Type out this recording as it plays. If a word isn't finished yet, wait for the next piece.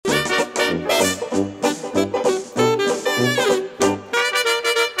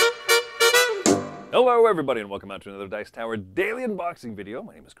Hello everybody and welcome out to another Dice Tower daily unboxing video.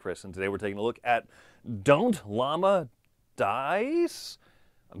 My name is Chris and today we're taking a look at Don't Llama Dice?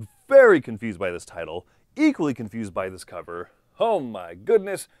 I'm very confused by this title, equally confused by this cover. Oh my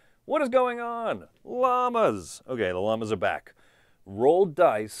goodness, what is going on? Llamas! Okay, the llamas are back. Roll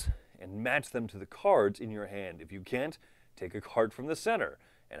dice and match them to the cards in your hand. If you can't, take a card from the center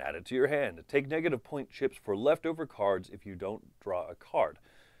and add it to your hand. Take negative point chips for leftover cards if you don't draw a card.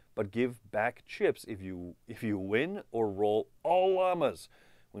 But give back chips if you win or roll all llamas.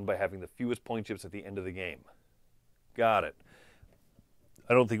 Win by having the fewest point chips at the end of the game. Got it.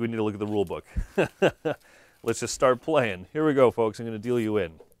 I don't think we need to look at the rule book. Let's just start playing. Here we go, folks. I'm going to deal you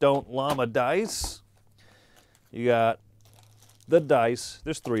in. Don't Llama Dice. You got the dice.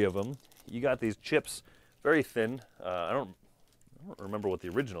 There's 3 of them. You got these chips, very thin. I don't remember what the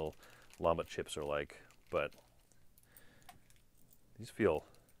original llama chips are like, but these feel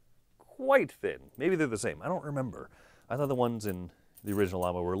quite thin. Maybe they're the same. I don't remember. I thought the ones in the original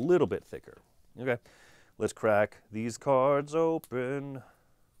llama were a little bit thicker. Okay, let's crack these cards open.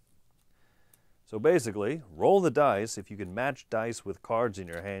 So basically, roll the dice. If you can match dice with cards in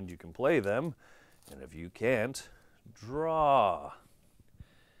your hand, you can play them. And if you can't, draw.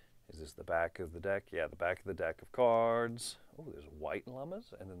 Is this the back of the deck? Yeah, the back of the deck of cards. Oh, there's white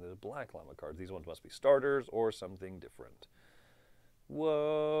llamas, and then there's black llama cards. These ones must be starters or something different.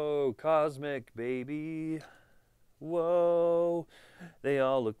 Whoa, cosmic baby. Whoa. They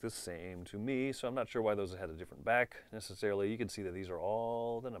all look the same to me, so I'm not sure why those had a different back necessarily. You can see that these are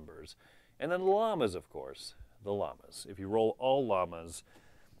all the numbers. And then llamas, of course. The llamas. If you roll all llamas,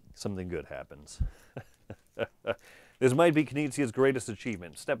 something good happens. This might be Knizia's greatest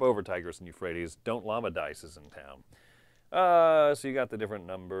achievement. Step over, Tigris and Euphrates. Don't Llama Dice is in town. So you got the different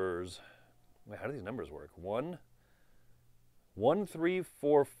numbers. Wait, how do these numbers work? 1, 3,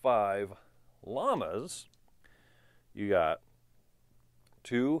 4, 5 llamas. You got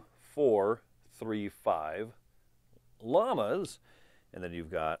 2, 4, 3, 5 llamas. And then you've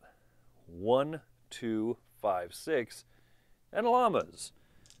got 1, 2, 5, 6 and llamas.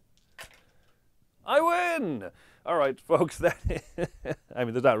 I win! All right, folks, that I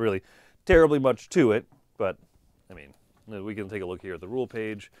mean, there's not really terribly much to it, but, I mean, we can take a look here at the rule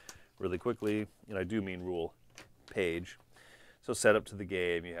page really quickly. And I do mean rule page. So set up to the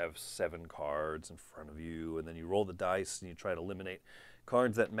game, you have 7 cards in front of you, and then you roll the dice and you try to eliminate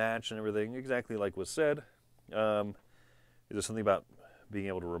cards that match and everything, exactly like was said. Is there something about being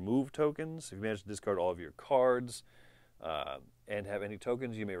able to remove tokens? If you manage to discard all of your cards and have any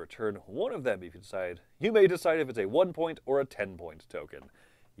tokens, you may return one of them if you decide. You may decide if it's a 1-point or a 10-point token.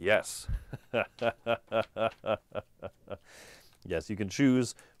 Yes. Yes, you can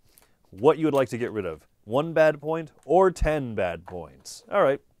choose what you would like to get rid of. 1 bad point or 10 bad points. All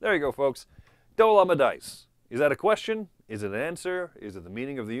right, there you go, folks. Don't Llama Dice. Is that a question? Is it an answer? Is it the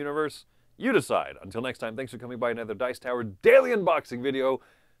meaning of the universe? You decide. Until next time, thanks for coming by another Dice Tower daily unboxing video.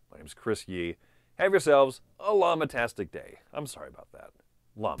 My name's Chris Yee. Have yourselves a llama-tastic day. I'm sorry about that.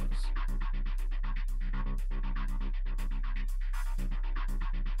 Llamas.